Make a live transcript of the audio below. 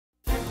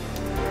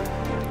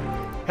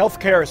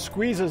Healthcare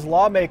squeezes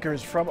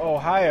lawmakers from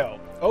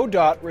Ohio.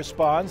 ODOT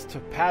responds to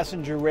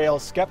passenger rail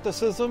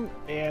skepticism,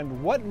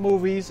 and what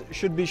movies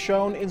should be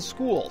shown in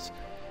schools.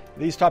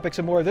 These topics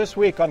and more this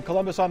week on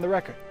Columbus on the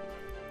Record.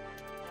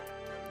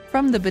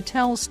 From the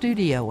Battelle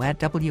studio at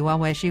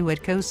WOSU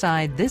at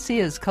Cosi, this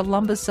is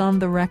Columbus on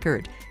the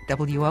Record,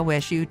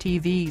 WOSU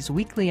TV's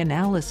weekly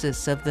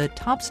analysis of the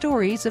top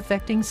stories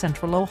affecting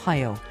Central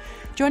Ohio.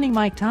 Joining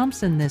Mike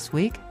Thompson this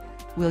week,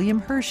 William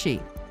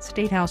Hershey,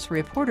 State House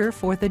reporter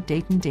for the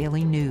Dayton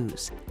Daily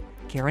News;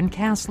 Karen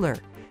Kasler,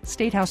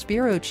 State House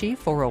Bureau Chief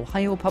for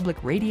Ohio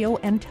Public Radio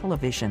and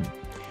Television;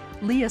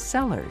 Leah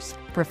Sellers,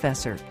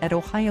 professor at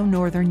Ohio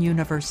Northern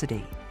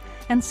University;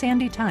 and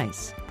Sandy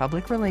Theis,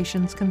 public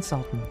relations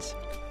consultant.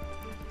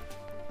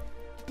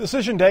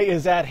 Decision Day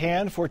is at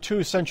hand for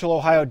two Central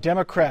Ohio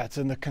Democrats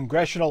in the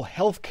congressional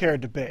health care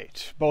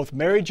debate. Both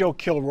Mary Jo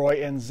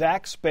Kilroy and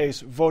Zach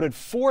Space voted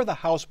for the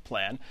House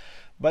plan,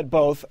 but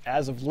both,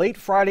 as of late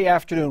Friday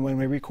afternoon when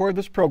we record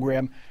this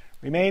program,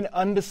 remain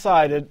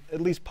undecided, at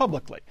least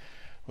publicly.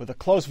 With a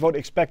close vote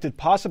expected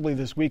possibly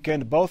this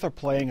weekend, both are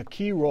playing a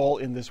key role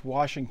in this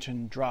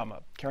Washington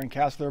drama. Karen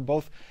Kasler,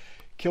 both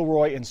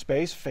Kilroy and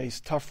Space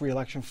face tough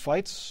re-election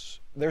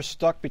fights. They're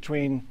stuck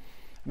between,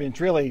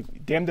 it's really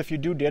damned if you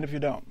do, damned if you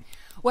don't.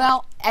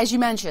 Well, as you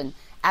mentioned,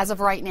 as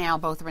of right now,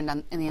 both are in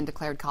the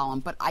undeclared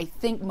column, but I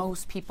think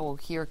most people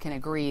here can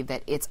agree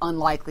that it's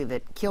unlikely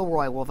that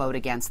Kilroy will vote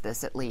against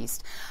this, at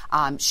least.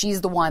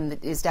 She's the one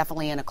that is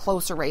definitely in a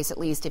closer race, at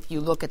least if you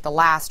look at the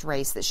last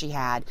race that she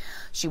had.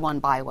 She won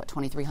by,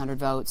 2,300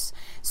 votes.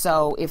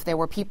 So if there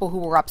were people who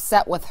were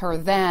upset with her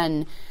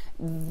then,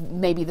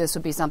 maybe this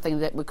would be something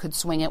that we could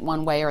swing it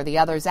one way or the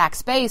other. Zach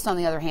Space, on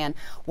the other hand,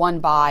 won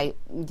by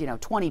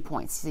 20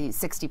 points,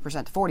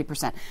 60% to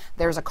 40%.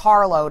 There's a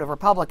carload of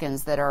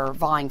Republicans that are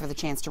vying for the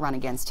chance to run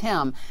against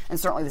him, and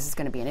certainly this is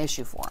going to be an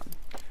issue for him.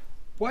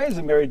 Why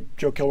isn't Mary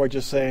Jo Kilroy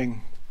just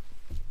saying,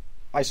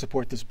 I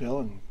support this bill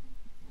and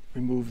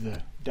remove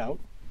the doubt?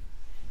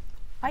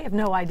 I have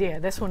no idea.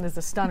 This one is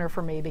a stunner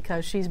for me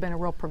because she's been a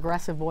real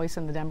progressive voice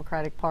in the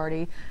Democratic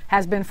Party,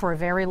 has been for a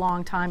very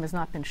long time, has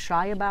not been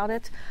shy about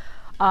it.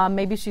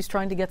 Maybe she's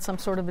trying to get some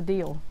sort of a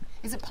deal.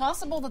 Is it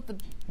possible that the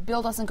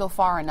bill doesn't go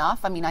far enough?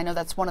 I mean, I know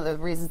that's one of the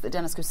reasons that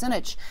Dennis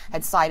Kucinich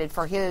had cited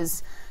for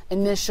his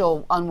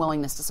initial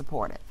unwillingness to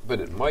support it. But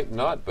it might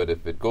not, but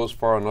if it goes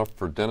far enough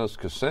for Dennis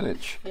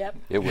Kucinich, Yep.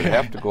 It would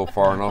have to go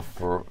far enough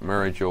for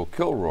Mary Jo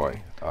Kilroy.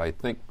 I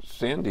think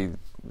Sandy,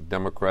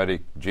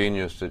 Democratic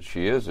genius that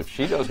she is, if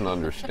she doesn't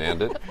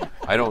understand it,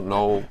 I don't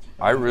know.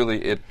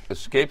 It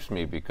escapes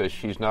me because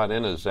she's not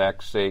in a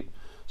Zach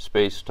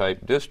Space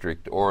type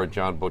district or a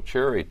John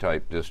Bocheri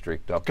type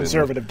district up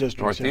conservative in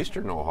districts,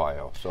 northeastern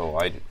Ohio. So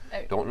I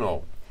don't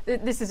know.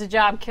 This is a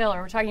job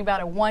killer. We're talking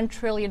about a $1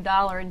 trillion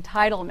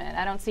entitlement.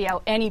 I don't see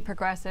how any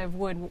progressive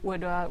would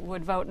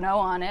vote no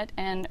on it,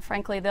 and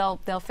frankly, they'll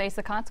face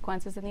the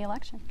consequences in the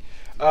election.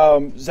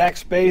 Zach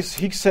Space,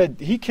 he said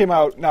he came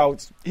out. Now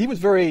he was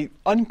very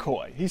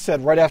uncoy. He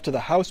said right after the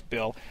House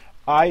bill,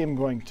 I am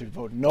going to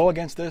vote no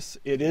against this.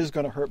 It is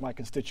going to hurt my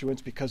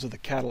constituents because of the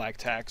Cadillac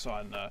tax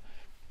on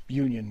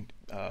union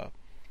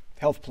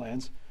health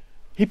plans.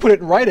 He put it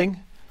in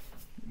writing.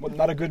 Well,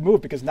 not a good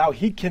move because now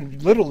he can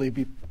literally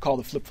be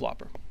called a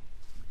flip-flopper.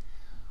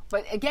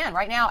 But again,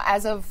 right now,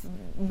 as of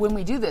when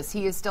we do this,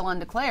 he is still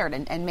undeclared,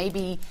 and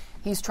maybe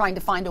he's trying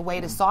to find a way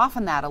to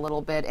soften that a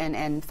little bit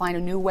and find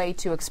a new way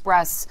to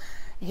express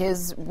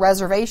his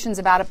reservations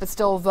about it, but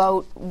still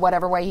vote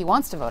whatever way he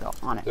wants to vote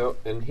on it. So,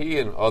 and he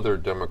and other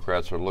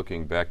Democrats are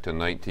looking back to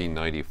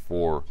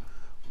 1994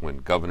 when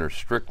Governor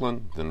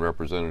Strickland, then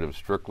Representative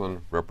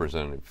Strickland,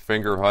 Representative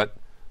Fingerhut,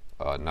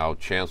 now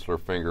Chancellor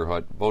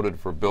Fingerhut, voted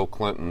for Bill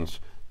Clinton's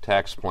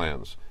tax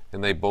plans,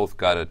 and they both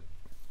got a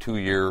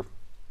 2-year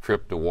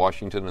trip to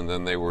Washington, and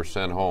then they were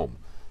sent home.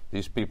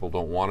 These people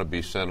don't want to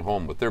be sent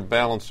home, but they're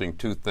balancing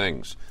two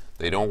things.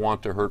 They don't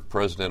want to hurt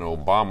President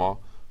Obama,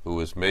 who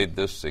has made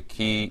this a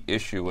key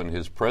issue in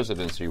his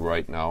presidency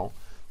right now.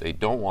 They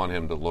don't want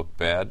him to look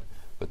bad,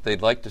 but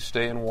they'd like to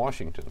stay in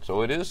Washington.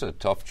 So it is a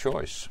tough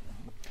choice.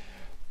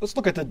 Let's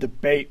look at the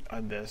debate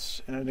on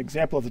this. And an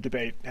example of the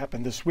debate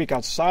happened this week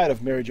outside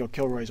of Mary Jo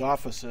Kilroy's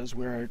offices,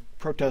 where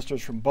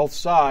protesters from both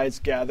sides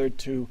gathered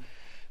to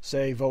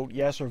say vote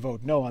yes or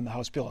vote no on the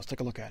House bill. Let's take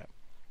a look at it.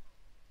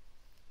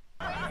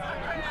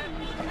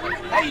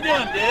 How you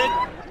doing, dude?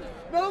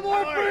 No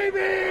more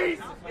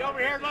freebies! You over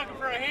here looking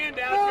for a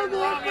handout, you're in the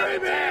wrong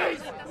end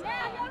of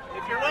town.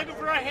 If you're looking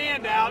for a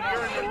handout,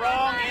 you're in the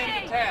wrong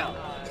end of town.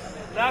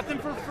 Nothing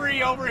for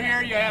free over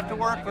here. You have to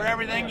work for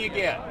everything you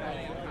get.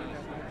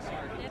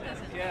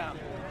 Yeah.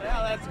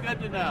 Well, that's good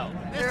to know.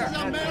 This is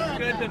America.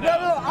 Good to know.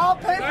 No, I'll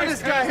pay for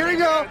this guy. Here you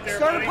go.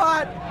 Start a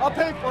pot. I'll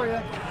pay for you.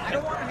 I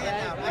don't want a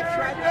handout. I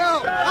tried.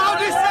 No, I'll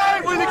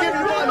decide when to give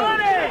you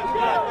money.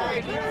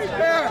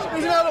 There,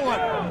 there's another one.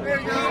 There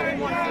you go.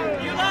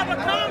 You love a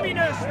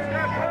communist.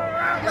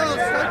 Go,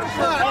 start the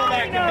pot. All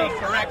that can be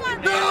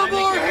corrected. No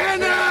more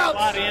handouts.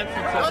 A lot of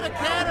instances.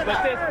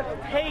 But this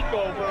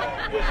takeover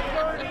with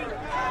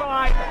 35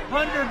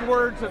 500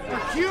 words of For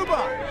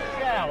Cuba.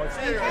 shall. It's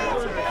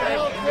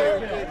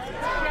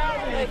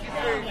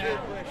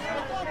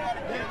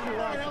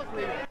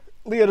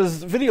Leah,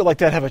 does a video like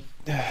that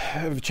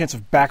have a chance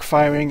of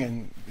backfiring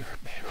and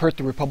hurt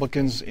the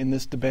Republicans in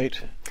this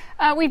debate?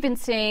 We've been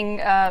seeing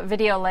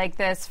video like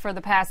this for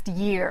the past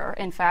year,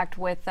 in fact,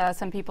 with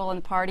some people in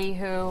the party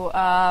who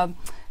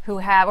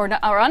have or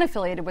are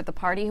unaffiliated with the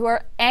party who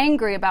are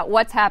angry about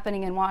what's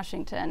happening in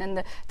Washington.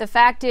 And the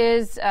fact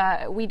is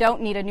we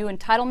don't need a new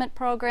entitlement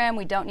program.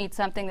 We don't need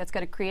something that's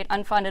going to create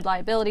unfunded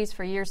liabilities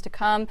for years to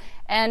come.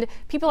 And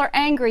people are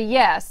angry,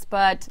 yes,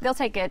 but they'll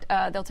take it.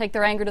 They'll take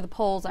their anger to the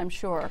polls, I'm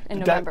sure, in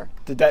November.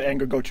 Did that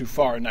anger go too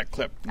far in that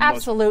clip?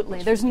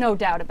 Absolutely. There's no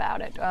doubt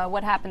about it.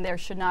 What happened there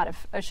should not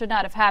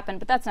have happened,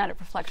 but that's not a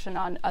reflection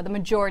on the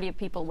majority of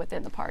people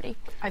within the party.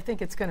 I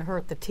think it's going to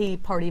hurt the Tea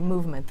Party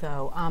movement,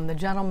 though. The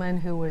gentleman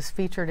who was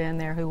featured in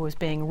there, who was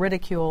being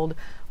ridiculed,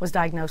 was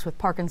diagnosed with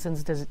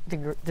Parkinson's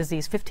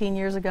disease 15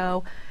 years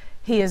ago.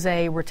 He is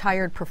a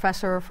retired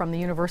professor from the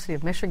University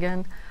of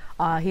Michigan.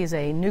 He's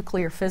a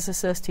nuclear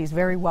physicist. He's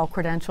very well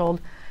credentialed.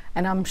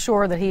 And I'm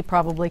sure that he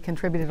probably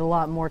contributed a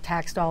lot more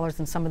tax dollars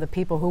than some of the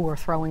people who were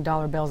throwing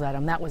dollar bills at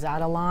him. That was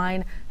out of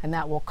line, and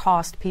that will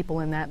cost people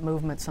in that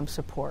movement some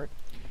support.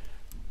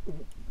 I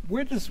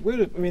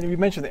mean, you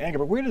mentioned the anger,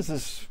 but where does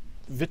this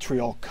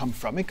vitriol come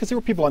from? Because there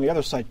were people on the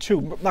other side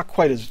too, not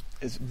quite as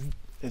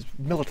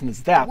militant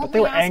as that, but they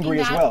were angry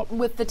as well.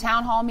 With the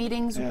town hall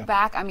meetings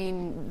back, I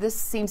mean, this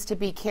seems to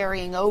be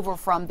carrying over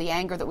from the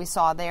anger that we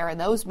saw there in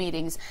those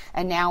meetings,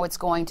 and now it's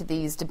going to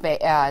these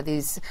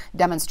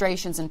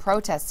demonstrations and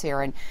protests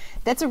here. And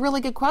that's a really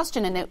good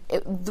question.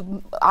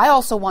 And I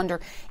also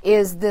wonder,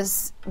 is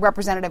this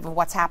representative of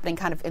what's happening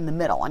kind of in the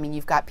middle? I mean,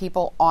 you've got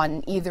people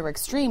on either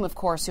extreme, of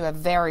course, who have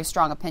very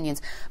strong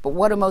opinions, but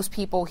what do most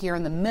people here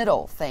in the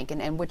middle think,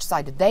 and which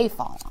side do they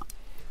fall on?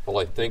 Well,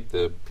 I think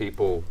the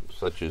people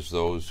such as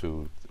those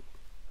who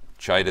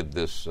chided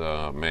this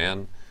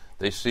man,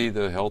 they see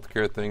the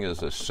healthcare thing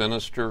as a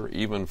sinister,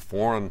 even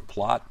foreign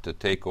plot to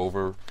take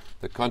over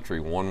the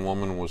country. One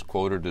woman was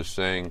quoted as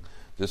saying,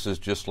 this is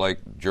just like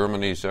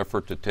Germany's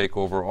effort to take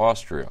over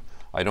Austria.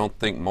 I don't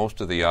think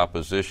most of the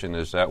opposition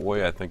is that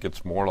way. I think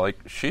it's more like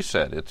she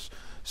said. It's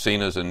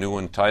seen as a new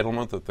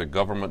entitlement that the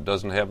government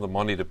doesn't have the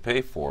money to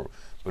pay for.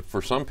 But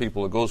for some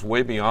people, it goes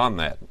way beyond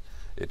that.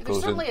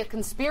 There's certainly a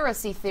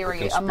conspiracy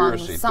theory among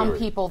some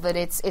people that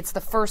it's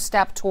the first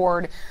step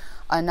toward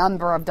a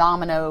number of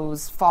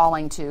dominoes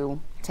falling to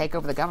take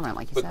over the government,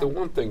 like you said. But the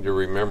one thing to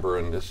remember,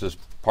 and this is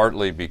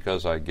partly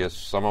because I guess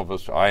some of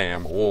us, I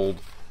am old,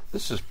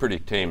 this is pretty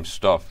tame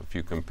stuff if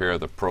you compare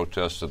the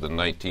protests of the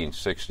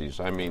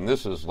 1960s. I mean,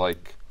 this is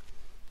like,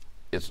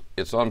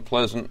 it's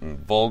unpleasant and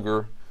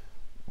vulgar,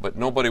 but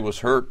nobody was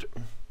hurt,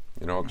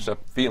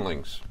 except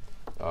feelings.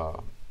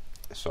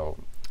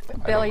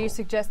 Bill, are you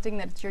suggesting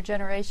that it's your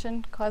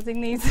generation causing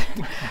these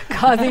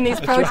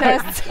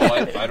protests?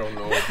 Well, I don't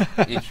know.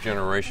 Each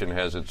generation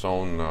has its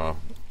own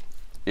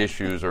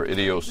issues or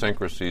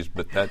idiosyncrasies,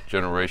 but that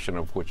generation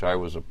of which I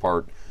was a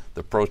part,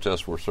 the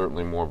protests were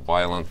certainly more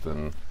violent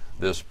than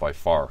this by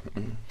far.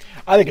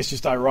 I think it's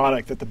just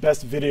ironic that the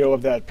best video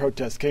of that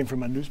protest came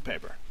from a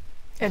newspaper.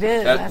 It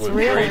is. That's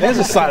really. It is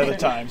a sign of the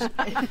times.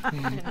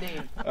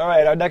 Indeed. All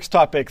right, our next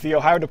topic. The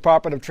Ohio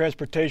Department of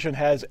Transportation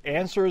has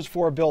answers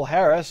for Bill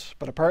Harris,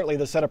 but apparently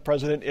the Senate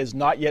president is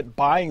not yet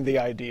buying the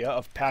idea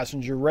of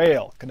passenger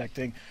rail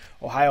connecting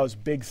Ohio's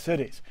big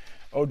cities.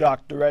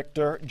 ODOT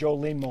Director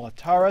Jolene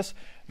Molitaris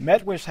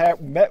met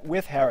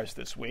with Harris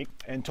this week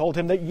and told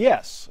him that,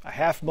 yes,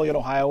 500,000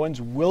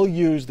 Ohioans will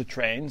use the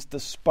trains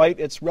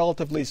despite its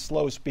relatively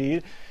slow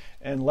speed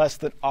and less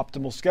than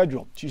optimal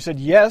schedule. She said,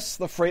 yes,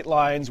 the freight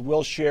lines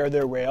will share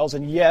their rails,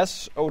 and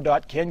yes,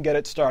 ODOT can get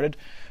it started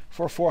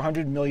for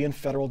 $400 million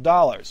federal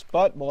dollars.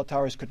 But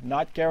Molitaris could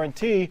not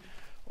guarantee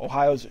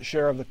Ohio's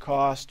share of the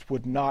cost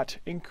would not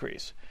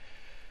increase.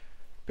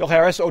 Bill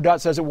Harris,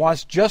 ODOT says it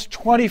wants just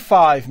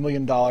 $25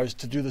 million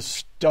to do the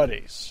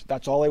studies.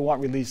 That's all they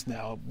want released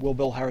now. Will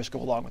Bill Harris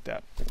go along with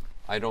that?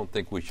 I don't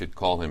think we should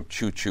call him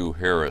Choo-Choo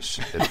Harris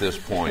at this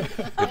point.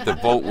 If the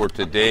vote were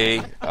today,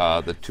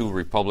 the two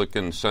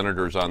Republican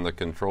senators on the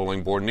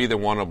controlling board, neither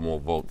one of them will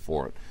vote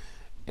for it.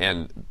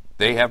 And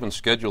they haven't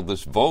scheduled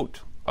this vote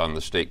on the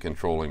state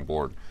controlling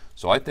board.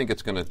 So I think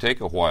it's going to take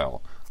a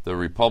while. The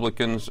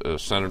Republicans,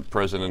 Senate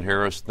President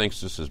Harris, thinks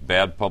this is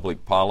bad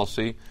public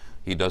policy.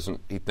 He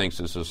thinks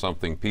this is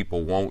something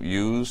people won't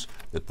use,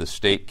 that the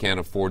state can't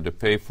afford to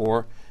pay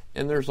for.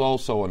 And there's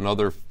also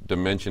another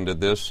dimension to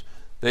this.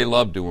 They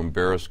love to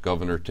embarrass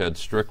Governor Ted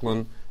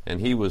Strickland,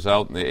 and he was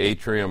out in the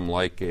atrium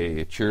like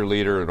a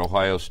cheerleader at an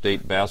Ohio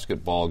State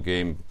basketball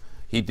game.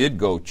 He did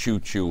go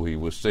choo-choo. He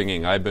was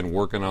singing, "I've been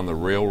working on the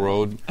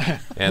railroad,"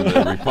 and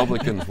the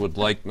Republicans would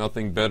like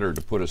nothing better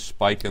to put a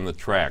spike in the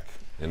track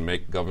and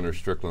make Governor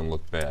Strickland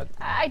look bad.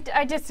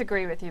 I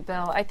disagree with you,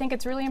 Bill. I think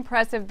it's really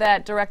impressive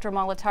that Director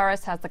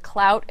Molitaris has the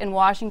clout in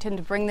Washington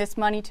to bring this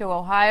money to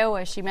Ohio.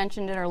 As she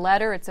mentioned in her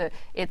letter,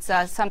 it's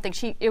something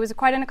it was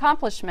quite an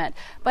accomplishment.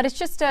 But it's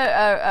just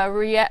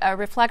a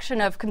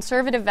reflection of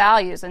conservative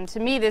values. And to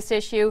me, this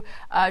issue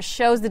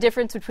shows the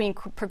difference between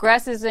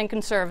progressives and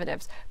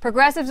conservatives.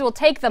 Progressives will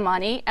take the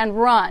money and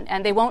run,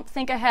 and they won't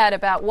think ahead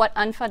about what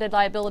unfunded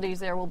liabilities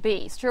there will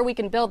be. Sure, we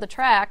can build the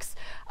tracks,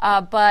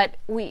 but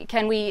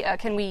can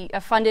we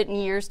fund it in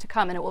years to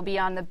come, and it will be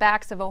on the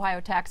backs of Ohio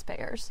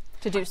taxpayers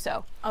to do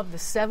so. Of the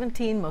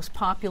 17 most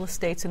populous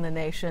states in the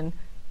nation,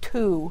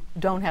 2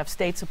 don't have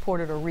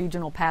state-supported or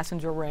regional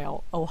passenger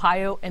rail,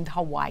 Ohio and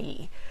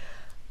Hawaii.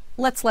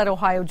 Let's let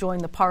Ohio join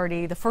the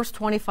party. The first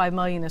 $25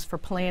 million is for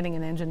planning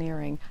and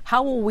engineering.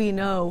 How will we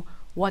know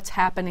what's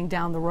happening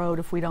down the road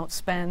if we don't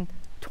spend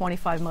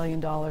 $25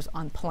 million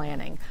on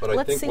planning? But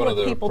I think one of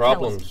the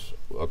problems,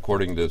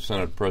 according to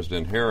Senate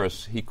President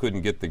Harris, he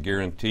couldn't get the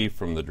guarantee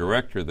from the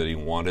director that he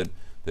wanted,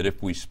 that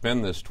if we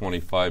spend this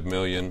 $25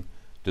 million,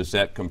 does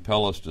that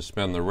compel us to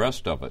spend the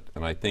rest of it?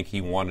 And I think he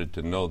wanted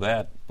to know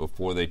that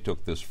before they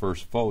took this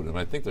first vote. And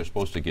I think they're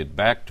supposed to get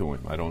back to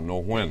him. I don't know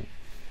when.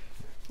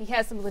 He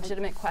has some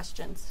legitimate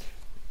questions.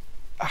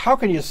 How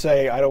can you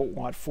say I don't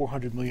want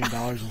 $400 million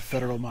in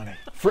federal money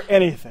for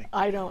anything?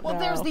 I don't know. Well,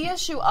 there's the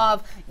issue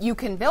of you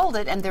can build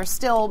it, and there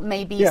still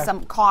may be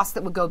some costs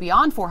that would go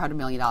beyond $400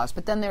 million,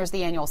 but then there's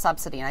the annual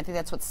subsidy, and I think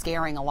that's what's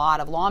scaring a lot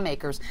of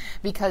lawmakers,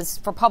 because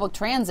for public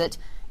transit,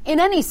 in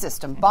any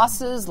system,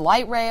 buses,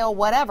 light rail,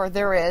 whatever,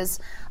 there is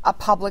a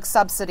public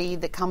subsidy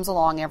that comes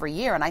along every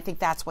year, and I think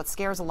that's what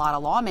scares a lot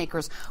of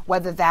lawmakers,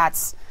 whether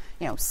that's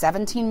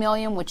 17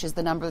 million, which is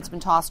the number that's been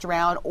tossed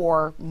around,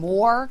 or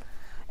more,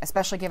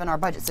 especially given our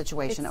budget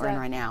situation that we're in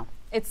right now.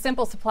 It's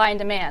simple supply and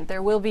demand.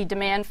 There will be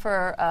demand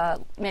for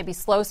maybe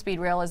slow-speed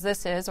rail, as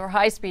this is, or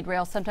high-speed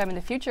rail sometime in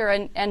the future,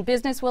 and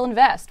business will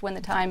invest when the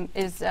time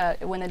is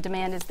when the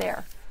demand is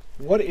there.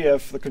 What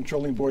if the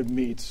controlling board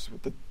meets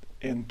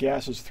and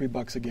gas is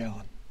 $3 a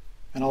gallon,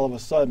 and all of a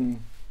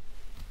sudden,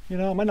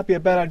 it might not be a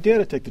bad idea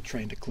to take the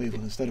train to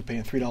Cleveland instead of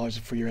paying $3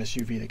 for your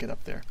SUV to get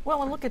up there?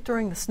 Well, and look at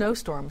during the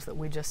snowstorms that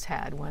we just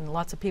had, when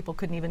lots of people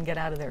couldn't even get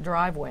out of their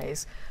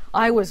driveways.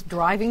 I was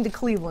driving to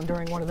Cleveland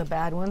during one of the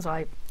bad ones.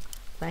 I,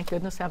 thank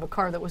goodness, have a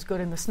car that was good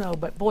in the snow,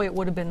 but boy, it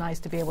would have been nice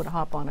to be able to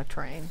hop on a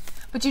train.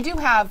 But you do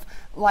have,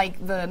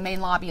 like, the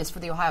main lobbyist for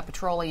the Ohio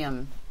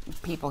Petroleum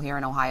people here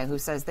in Ohio who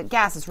says that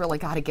gas has really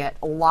got to get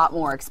a lot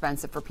more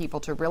expensive for people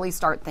to really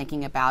start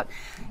thinking about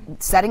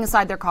setting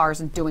aside their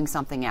cars and doing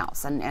something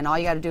else. And all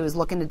you got to do is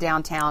look into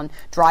downtown,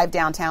 drive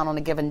downtown on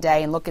a given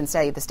day and look and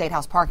say the State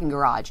House parking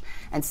garage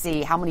and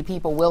see how many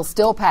people will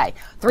still pay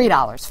 $3,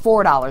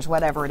 $4,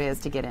 whatever it is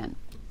to get in.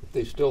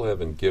 They still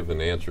haven't given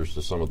answers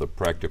to some of the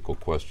practical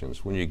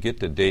questions. When you get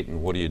to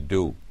Dayton, what do you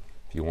do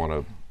if you want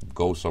to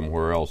go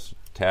somewhere else?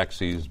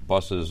 Taxis,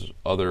 buses,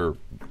 other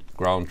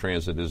ground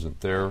transit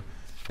isn't there.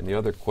 And the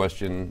other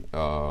question,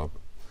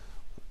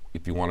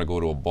 if you want to go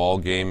to a ball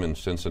game in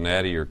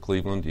Cincinnati or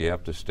Cleveland, do you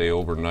have to stay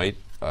overnight?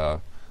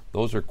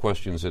 Those are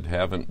questions that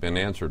haven't been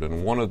answered.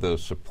 And one of the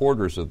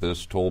supporters of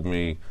this told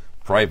me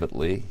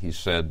privately, he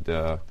said,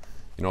 the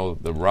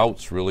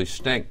routes really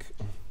stink.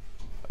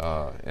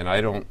 And I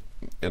don't,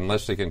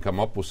 unless they can come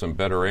up with some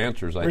better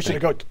answers, I think. Should they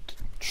go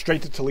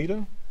straight to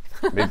Toledo?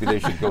 Maybe they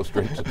should go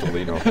straight to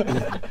Toledo,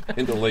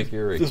 into Lake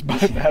Erie. Just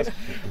bypass.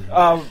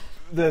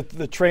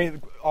 The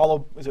train,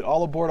 is it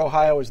All Aboard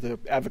Ohio is the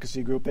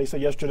advocacy group. They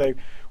said yesterday,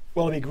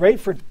 well, it'd be great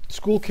for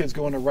school kids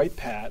going to Wright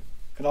Pat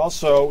and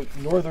also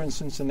northern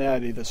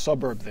Cincinnati, the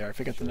suburb there, I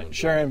forget the name,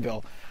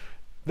 Sharonville.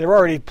 They're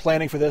already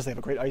planning for this. They have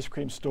a great ice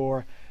cream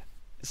store.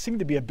 It seemed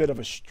to be a bit of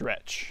a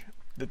stretch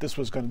that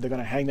they're going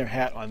to hang their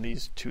hat on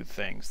these two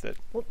things.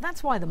 Well,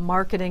 that's why the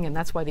marketing and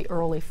that's why the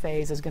early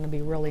phase is going to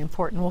be really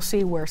important. We'll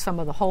see where some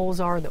of the holes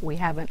are that we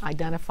haven't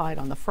identified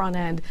on the front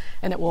end,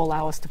 and it will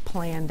allow us to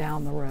plan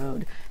down the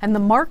road. And the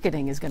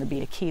marketing is going to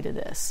be a key to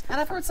this.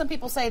 And I've heard some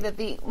people say that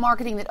the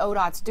marketing that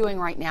ODOT's doing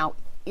right now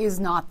is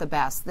not the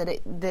best, that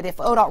if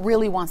ODOT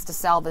really wants to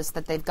sell this,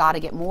 that they've got to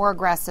get more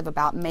aggressive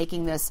about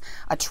making this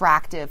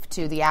attractive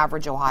to the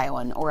average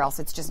Ohioan, or else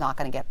it's just not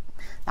going to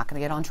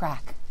get on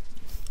track.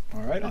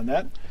 All right, on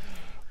that,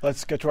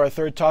 let's get to our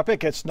third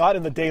topic. It's not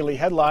in the daily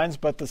headlines,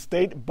 but the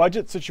state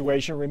budget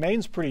situation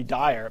remains pretty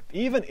dire.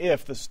 Even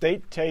if the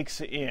state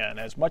takes in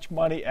as much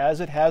money as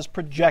it has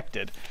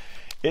projected,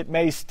 it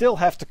may still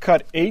have to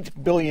cut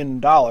 $8 billion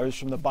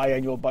from the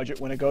biannual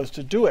budget when it goes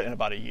to do it in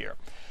about a year.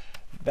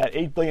 That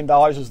 $8 billion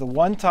is the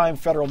one-time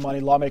federal money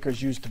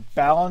lawmakers use to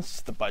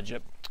balance the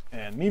budget.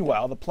 And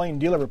meanwhile, the Plain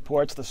Dealer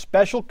reports the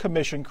special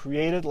commission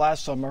created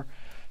last summer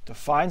to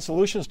find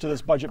solutions to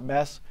this budget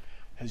mess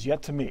has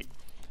yet to meet.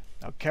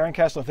 Now, Karen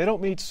Kasler, if they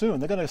don't meet soon,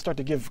 they're going to start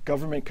to give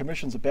government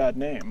commissions a bad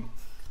name.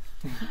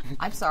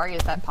 I'm sorry,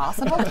 is that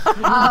possible?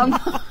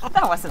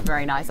 That wasn't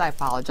very nice. I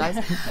apologize.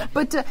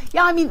 But,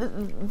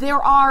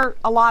 there are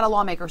a lot of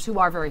lawmakers who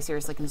are very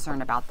seriously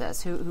concerned about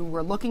this, who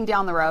were looking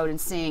down the road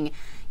and seeing,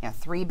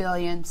 $3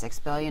 billion,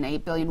 $6 billion,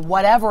 $8 billion,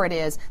 whatever it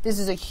is. This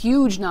is a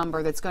huge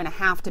number that's going to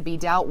have to be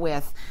dealt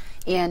with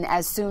in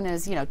as soon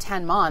as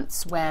 10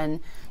 months, when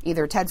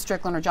either Ted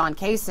Strickland or John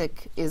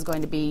Kasich is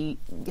going to be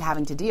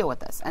having to deal with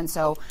this. And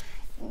so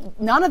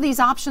none of these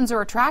options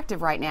are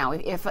attractive right now.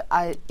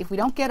 If we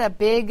don't get a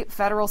big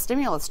federal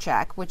stimulus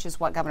check, which is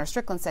what Governor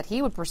Strickland said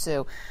he would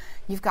pursue,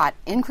 you've got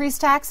increased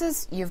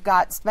taxes, you've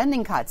got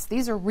spending cuts.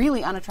 These are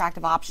really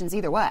unattractive options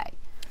either way.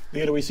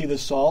 Leah, do we see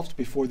this solved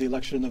before the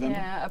election in November?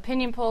 Yeah,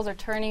 opinion polls are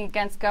turning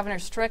against Governor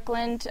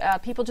Strickland.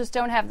 People just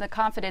don't have the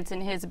confidence in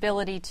his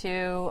ability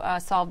to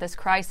solve this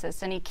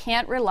crisis, and he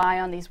can't rely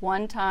on these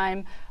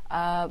one-time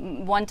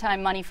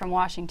money from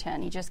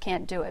Washington. He just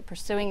can't do it.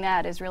 Pursuing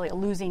that is really a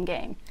losing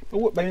game.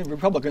 But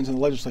Republicans in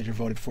the legislature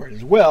voted for it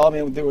as well. I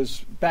mean, there was,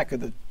 back at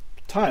the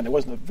time, there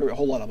wasn't a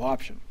whole lot of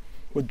option.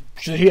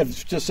 Should he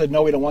have just said,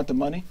 no, we don't want the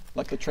money,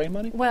 like the train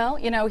money? Well,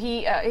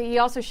 he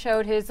also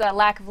showed his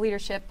lack of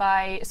leadership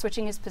by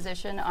switching his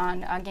position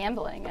on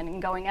gambling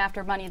and going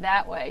after money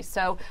that way.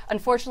 So,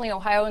 unfortunately,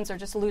 Ohioans are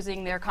just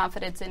losing their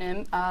confidence in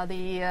him.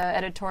 The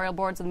editorial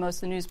boards of most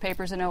of the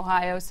newspapers in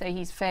Ohio say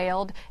he's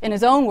failed. In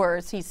his own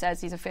words, he says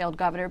he's a failed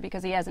governor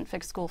because he hasn't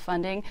fixed school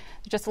funding.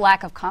 Just a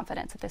lack of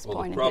confidence at this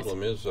point. The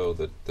problem is, though,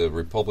 that the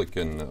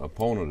Republican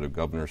opponent of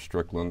Governor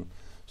Strickland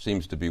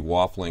seems to be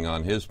waffling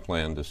on his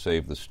plan to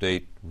save the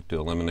state, to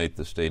eliminate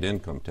the state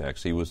income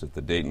tax. He was at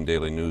the Dayton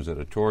Daily News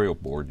editorial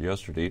board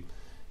yesterday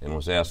and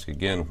was asked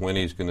again when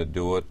he's going to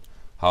do it,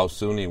 how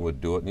soon he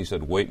would do it, and he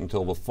said wait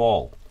until the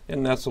fall.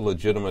 And that's a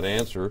legitimate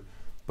answer,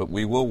 but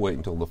we will wait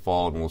until the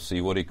fall and we'll see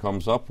what he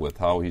comes up with,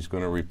 how he's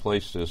going to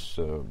replace this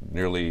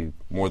nearly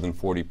more than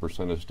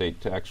 40% of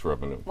state tax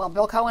revenue. Well,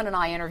 Bill Cohen and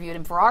I interviewed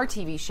him for our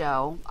TV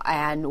show,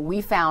 and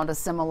we found a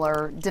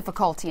similar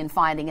difficulty in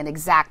finding an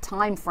exact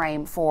time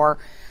frame for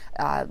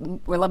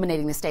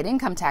eliminating the state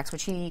income tax,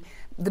 which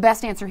the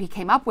best answer he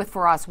came up with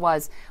for us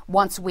was,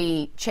 once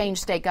we change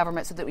state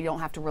government so that we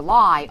don't have to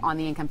rely on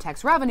the income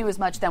tax revenue as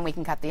much, then we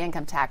can cut the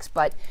income tax.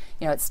 But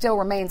it still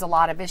remains a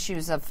lot of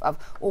issues of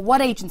well,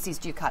 what agencies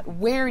do you cut?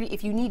 Where,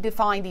 if you need to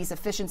find these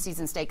efficiencies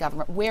in state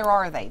government, where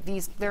are they?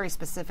 These very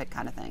specific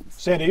kind of things.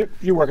 Sandy,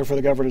 you're working for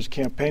the governor's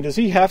campaign. Does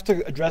he have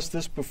to address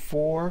this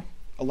before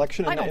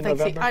election in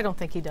November? I don't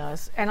think he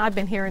does. And I've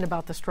been hearing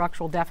about the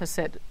structural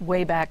deficit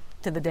way back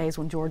to the days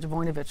when George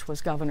Voinovich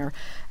was governor.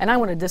 And I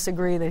want to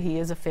disagree that he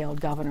is a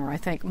failed governor. I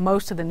think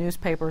most of the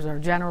newspapers are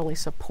generally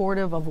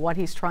supportive of what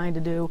he's trying to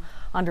do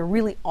under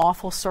really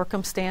awful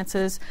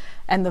circumstances.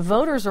 And the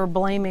voters are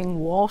blaming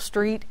Wall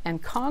Street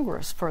and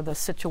Congress for the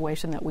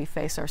situation that we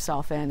face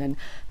ourselves in. And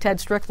Ted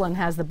Strickland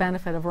has the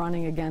benefit of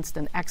running against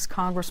an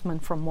ex-congressman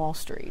from Wall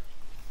Street.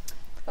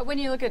 But when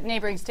you look at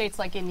neighboring states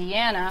like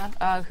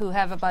Indiana, who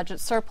have a budget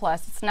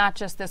surplus, it's not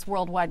just this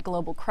worldwide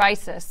global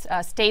crisis.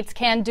 States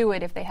can do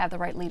it if they have the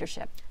right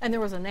leadership. And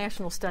there was a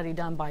national study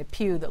done by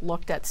Pew that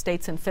looked at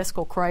states in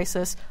fiscal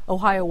crisis.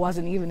 Ohio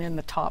wasn't even in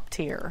the top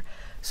tier.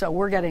 So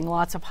we're getting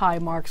lots of high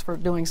marks for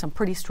doing some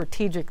pretty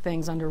strategic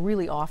things under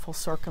really awful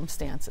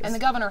circumstances. And the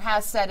governor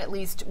has said, at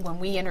least when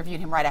we interviewed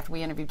him right after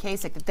we interviewed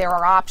Kasich, that there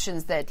are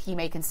options that he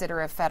may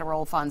consider if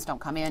federal funds don't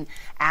come in,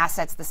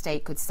 assets the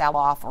state could sell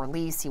off or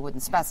lease. He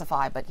wouldn't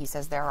specify, but he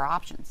says there are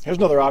options. Here's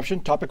another option,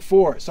 topic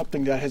 4,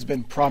 something that has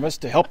been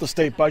promised to help the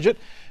state budget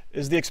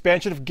is the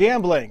expansion of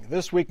gambling.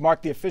 This week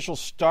marked the official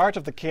start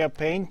of the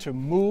campaign to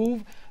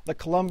move the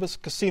Columbus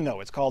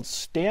Casino. It's called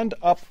Stand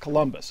Up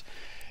Columbus.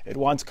 It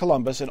wants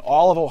Columbus and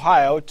all of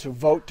Ohio to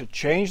vote to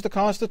change the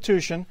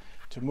Constitution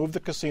to move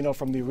the casino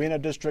from the Arena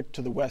District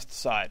to the west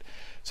side.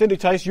 Cindy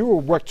Theis, you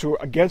worked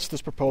against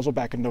this proposal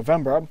back in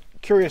November. I'm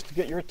curious to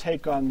get your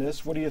take on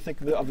this. What do you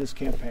think of this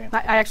campaign?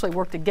 I actually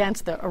worked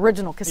against the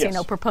original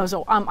casino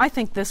proposal. I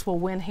think this will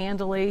win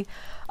handily.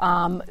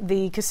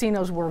 The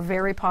casinos were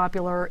very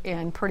popular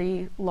in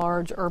pretty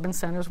large urban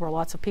centers where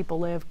lots of people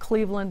live.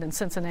 Cleveland and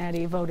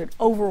Cincinnati voted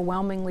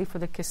overwhelmingly for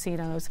the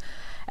casinos.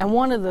 And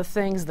one of the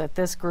things that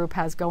this group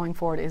has going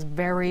for it is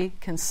very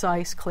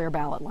concise, clear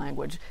ballot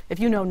language. If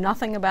you know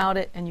nothing about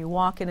it and you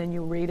walk in and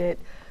you read it,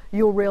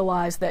 you'll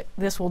realize that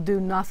this will do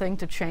nothing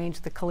to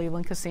change the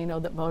Cleveland casino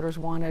that voters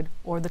wanted,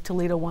 or the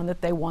Toledo one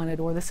that they wanted,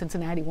 or the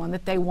Cincinnati one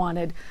that they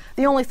wanted.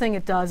 The only thing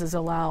it does is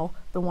allow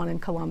the one in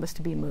Columbus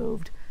to be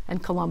moved.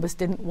 And Columbus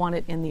didn't want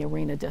it in the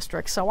Arena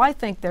District. So I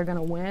think they're going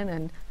to win,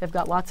 and they've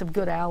got lots of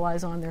good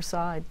allies on their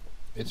side.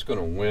 It's going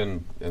to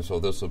win, and so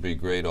this will be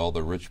great. All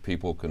the rich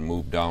people can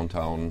move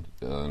downtown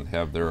and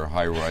have their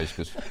high-rise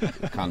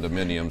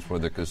condominiums where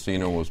the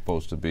casino was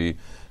supposed to be,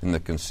 and the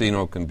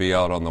casino can be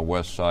out on the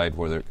west side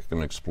where they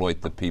can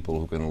exploit the people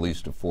who can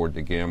least afford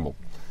to gamble.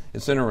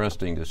 It's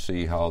interesting to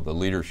see how the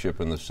leadership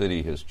in the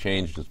city has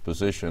changed its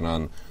position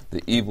on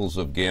the evils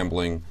of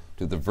gambling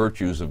to the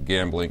virtues of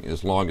gambling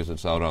as long as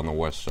it's out on the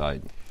west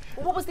side.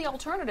 What was the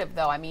alternative,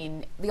 though? I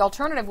mean, the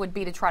alternative would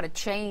be to try to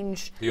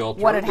change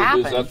what had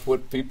happened. The alternative is that's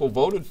what people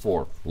voted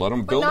for. Let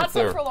them build it there. But not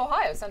Central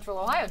Ohio. Central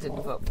Ohio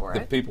didn't vote for it.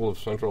 The people of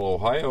Central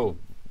Ohio,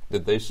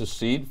 did they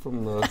secede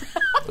from the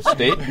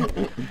state?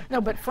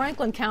 No, but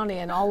Franklin County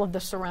and all of the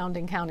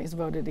surrounding counties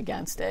voted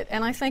against it.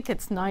 And I think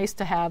it's nice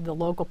to have the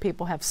local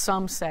people have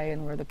some say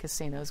in where the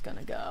casino is going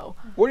to go.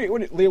 Leah,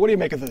 what do you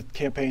make of the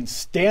campaign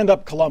Stand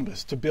Up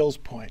Columbus, to Bill's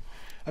point?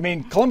 I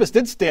mean, Columbus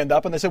did stand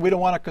up and they said, we don't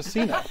want a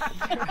casino.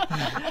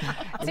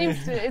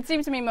 It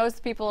seems to me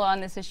most people on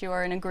this issue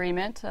are in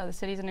agreement. The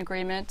city's in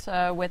agreement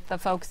with the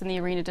folks in the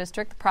Arena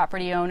District, the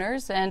property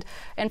owners, and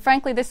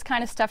frankly, this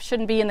kind of stuff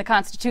shouldn't be in the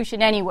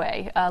Constitution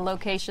anyway.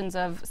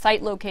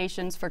 Site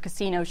locations for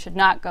casinos should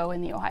not go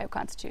in the Ohio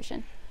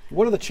Constitution.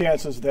 What are the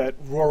chances that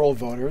rural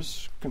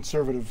voters,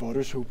 conservative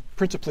voters, who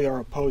principally are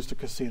opposed to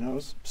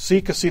casinos,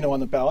 see casino on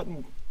the ballot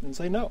and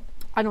say no?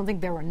 I don't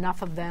think there are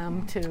enough of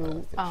them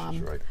to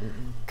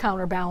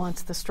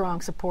counterbalance the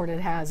strong support it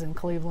has in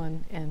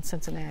Cleveland and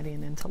Cincinnati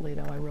and in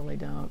Toledo. I really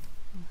don't.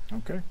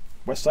 Okay.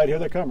 West Side, here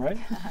they come, right?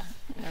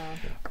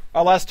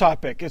 Our last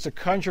topic is a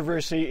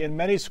controversy in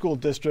many school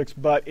districts,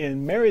 but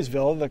in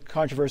Marysville, the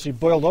controversy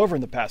boiled over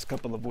in the past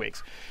couple of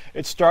weeks.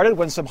 It started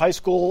when some high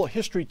school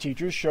history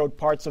teachers showed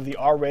parts of the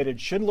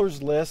R-rated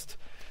Schindler's List,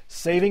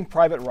 Saving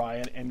Private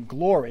Ryan, and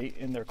Glory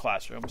in their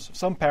classrooms.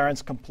 Some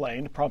parents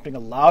complained, prompting a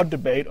loud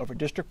debate over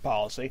district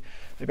policy.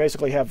 They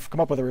basically have come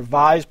up with a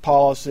revised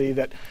policy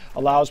that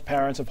allows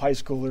parents of high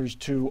schoolers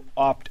to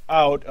opt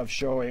out of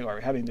showing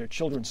or having their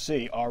children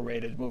see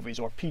R-rated movies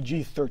or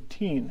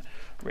PG-13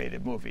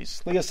 rated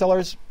movies. Leah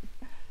Sellers,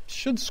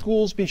 should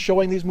schools be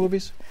showing these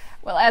movies?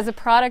 Well, as a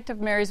product of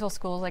Marysville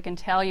schools, I can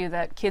tell you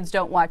that kids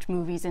don't watch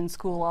movies in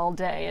school all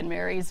day in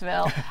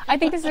Marysville. I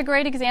think this is a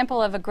great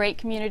example of a great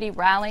community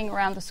rallying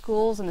around the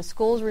schools and the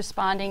schools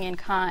responding in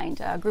kind.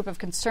 A group of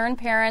concerned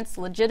parents,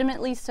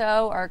 legitimately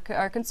so,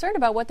 are concerned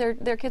about what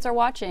their kids are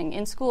watching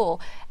in school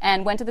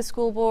and went to the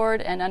school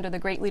board, and under the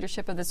great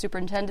leadership of the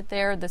superintendent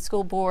there, the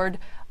school board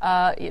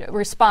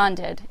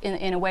responded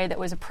in a way that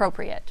was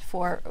appropriate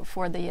for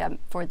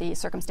the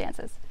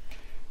circumstances.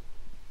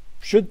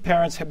 Should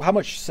parents have, how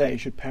much say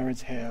should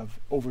parents have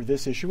over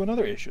this issue and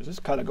other issues? This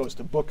kind of goes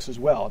to books as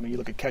well. I mean, you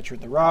look at Catcher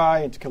in the Rye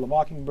and To Kill a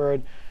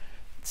Mockingbird.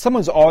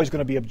 Someone's always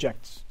going to be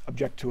object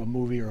to a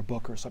movie or a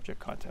book or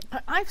subject content.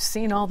 I've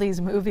seen all these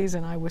movies,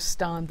 and I was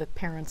stunned that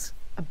parents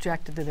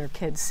objected to their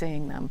kids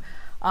seeing them.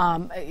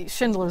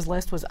 Schindler's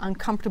List was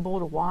uncomfortable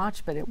to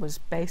watch, but it was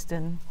based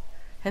in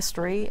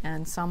history,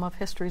 and some of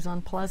history is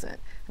unpleasant.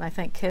 And I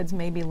think kids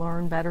maybe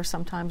learn better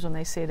sometimes when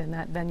they see it in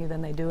that venue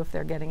than they do if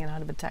they're getting it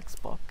out of a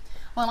textbook.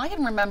 Well, and I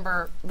can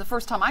remember the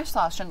first time I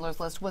saw Schindler's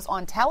List was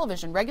on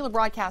television, regular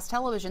broadcast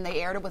television.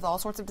 They aired it with all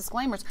sorts of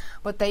disclaimers,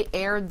 but they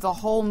aired the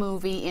whole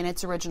movie in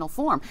its original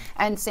form.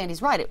 And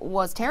Sandy's right, it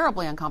was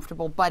terribly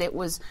uncomfortable, but it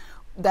was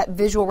that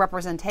visual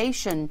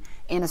representation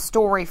in a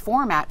story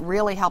format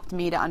really helped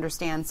me to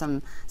understand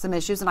some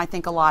issues, and I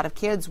think a lot of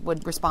kids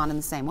would respond in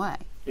the same way.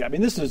 Yeah, I mean,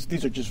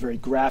 these are just very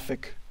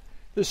graphic.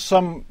 There's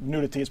some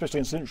nudity, especially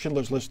in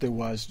Schindler's List there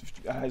was,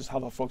 as how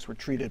the folks were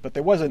treated, but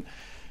there wasn't.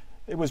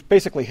 It was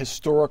basically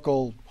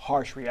historical,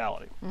 harsh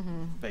reality,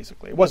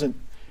 basically. It wasn't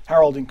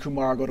Harold and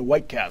Kumar go to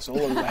White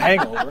Castle or The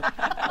Hangover.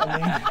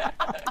 I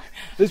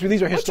mean,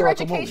 these are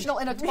historical movies. Which are educational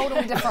in a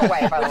totally different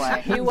way, by the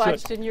way. You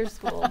watched in your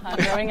school,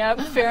 growing up,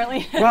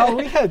 apparently. Well,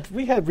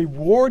 we had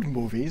reward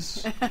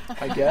movies,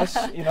 I guess.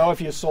 You know,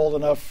 if you sold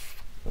enough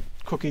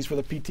cookies for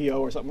the PTO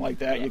or something like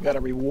that, you got a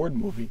reward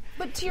movie.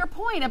 But to your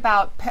point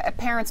about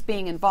parents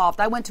being involved,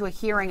 I went to a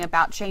hearing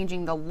about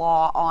changing the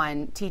law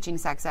on teaching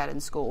sex ed in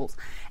schools,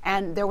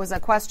 and there was a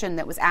question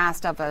that was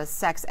asked of a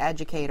sex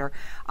educator,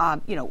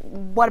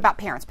 what about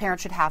parents?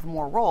 Parents should have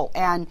more role.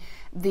 And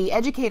the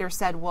educator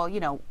said,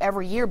 well,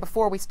 every year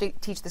before we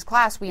teach this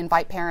class, we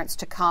invite parents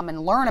to come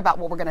and learn about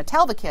what we're going to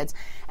tell the kids,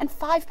 and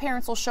 5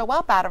 parents will show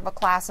up out of a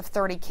class of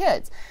 30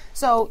 kids.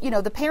 So,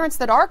 the parents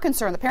that are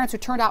concerned, the parents who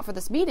turned out for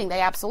this meeting,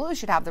 they absolutely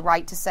should have the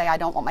right to say, I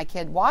don't want my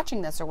kid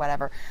watching this or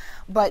whatever.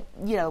 But,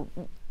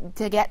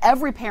 to get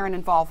every parent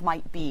involved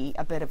might be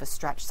a bit of a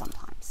stretch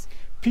sometimes.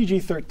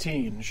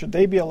 PG-13, should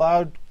they be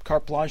allowed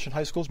carte blanche in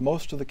high schools?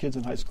 Most of the kids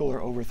in high school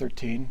are over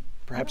 13.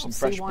 Perhaps some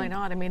freshmen. Why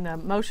not? I mean, the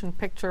Motion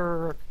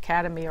Picture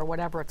Academy or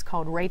whatever it's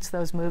called rates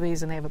those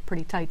movies, and they have a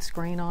pretty tight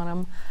screen on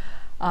them.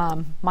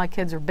 My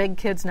kids are big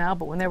kids now,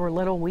 but when they were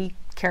little, we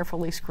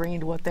carefully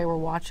screened what they were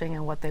watching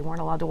and what they weren't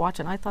allowed to watch,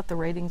 and I thought the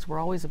ratings were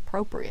always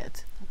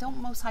appropriate. Don't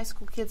most high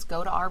school kids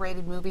go to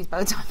R-rated movies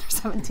by the time they're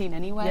 17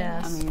 anyway?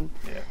 Yes. I mean,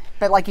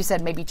 but like you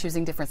said, maybe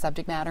choosing different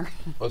subject matter.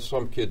 Well,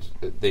 some kids,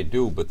 they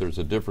do, but there's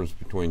a difference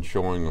between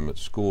showing them at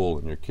school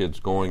and your kids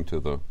going to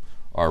the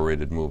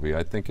R-rated movie.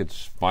 I think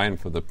it's fine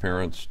for the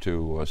parents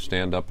to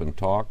stand up and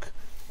talk.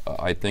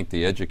 I think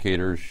the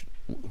educators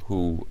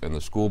and the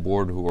school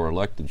board who are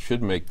elected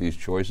should make these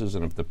choices,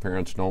 and if the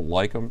parents don't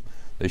like them,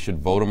 they should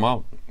vote them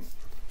out.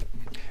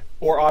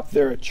 Or opt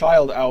their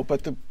child out,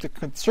 but the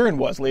concern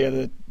was, Leah,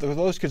 that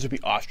those kids would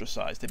be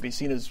ostracized. They'd be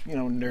seen as,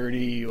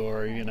 nerdy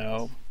or,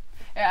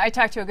 I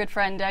talked to a good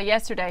friend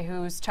yesterday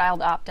whose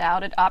child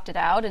opted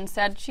out and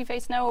said she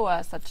faced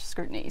no such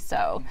scrutiny.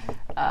 So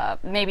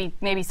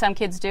maybe some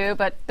kids do,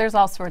 but there's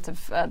all sorts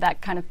of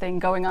that kind of thing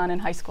going on in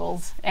high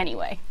schools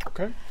anyway.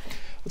 Okay.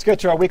 Let's get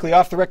to our weekly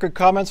off-the-record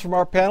comments from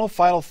our panel.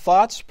 Final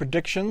thoughts,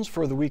 predictions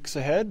for the weeks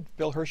ahead.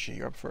 Bill Hershey,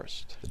 you're up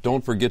first.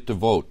 Don't forget to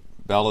vote.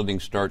 Balloting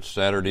starts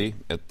Saturday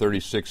at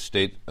 36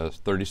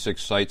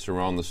 sites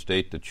around the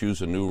state to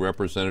choose a new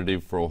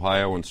representative for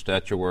Ohio and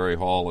Statuary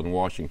Hall in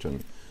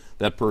Washington.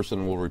 That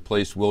person will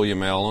replace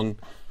William Allen,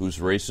 whose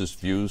racist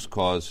views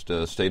caused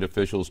state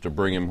officials to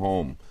bring him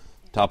home.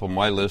 Top of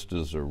my list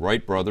is the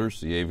Wright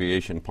brothers, the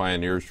aviation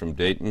pioneers from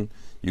Dayton.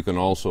 You can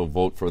also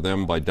vote for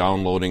them by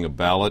downloading a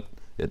ballot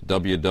at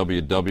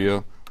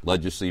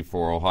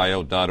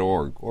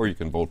www.legacybeforohio.org, or you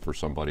can vote for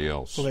somebody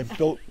else.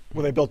 Will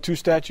they build two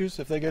statues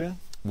if they get in?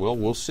 Well,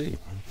 we'll see.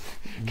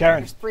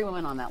 Karen. There's 3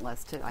 women on that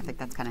list, too. I think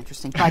that's kind of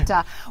interesting. But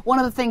one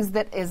of the things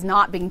that is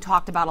not being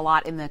talked about a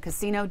lot in the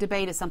casino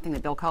debate is something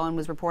that Bill Cohen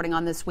was reporting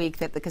on this week,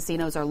 that the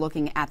casinos are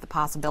looking at the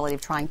possibility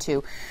of trying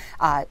to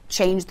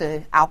change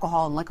the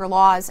alcohol and liquor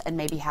laws and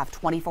maybe have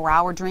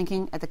 24-hour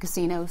drinking at the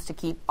casinos to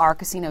keep our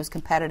casinos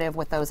competitive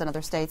with those in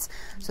other states.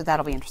 So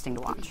that'll be interesting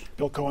to watch.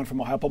 Bill Cohen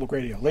from Ohio Public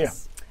Radio. Leah.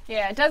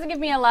 Yeah, it doesn't give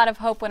me a lot of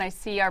hope when I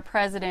see our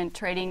president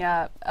trading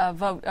a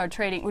vote, or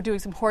doing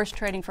some horse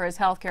trading for his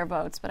healthcare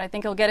votes. But I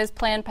think he'll get his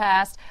plan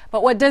passed.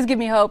 But what does give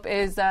me hope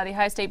is the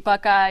Ohio State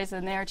Buckeyes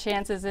and their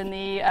chances in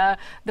the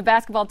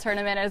basketball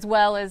tournament, as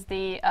well as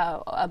the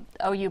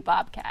OU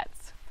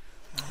Bobcats.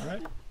 All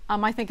right.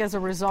 I think as a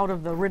result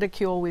of the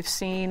ridicule we've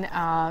seen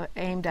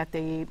aimed at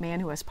the man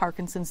who has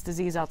Parkinson's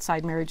disease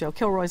outside Mary Jo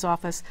Kilroy's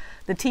office,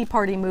 the Tea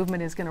Party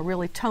movement is going to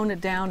really tone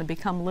it down and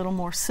become a little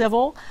more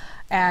civil.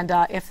 And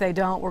if they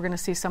don't, we're going to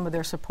see some of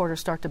their supporters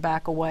start to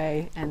back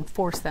away and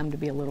force them to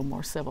be a little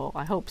more civil.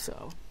 I hope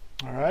so.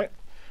 All right.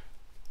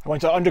 I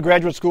went to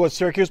undergraduate school at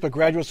Syracuse, but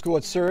graduate school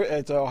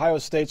at Ohio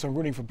State, so I'm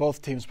rooting for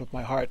both teams, but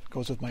my heart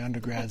goes with my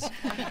undergrads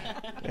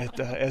at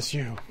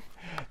SU.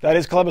 That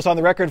is Columbus on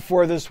the Record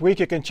for this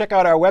week. You can check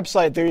out our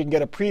website there. You can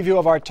get a preview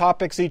of our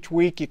topics each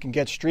week. You can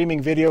get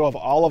streaming video of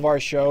all of our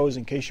shows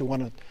in case you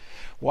want to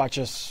watch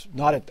us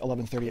not at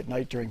 11:30 at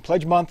night during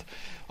Pledge Month.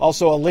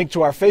 Also a link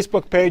to our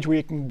Facebook page where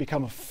you can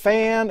become a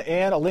fan,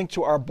 and a link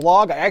to our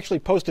blog. I actually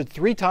posted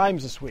 3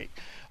 times this week.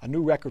 A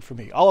new record for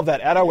me. All of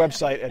that at our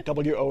website at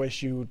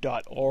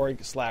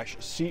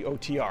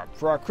wosu.org/COTR.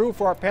 For our crew,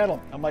 for our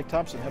panel, I'm Mike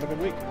Thompson. Have a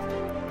good week.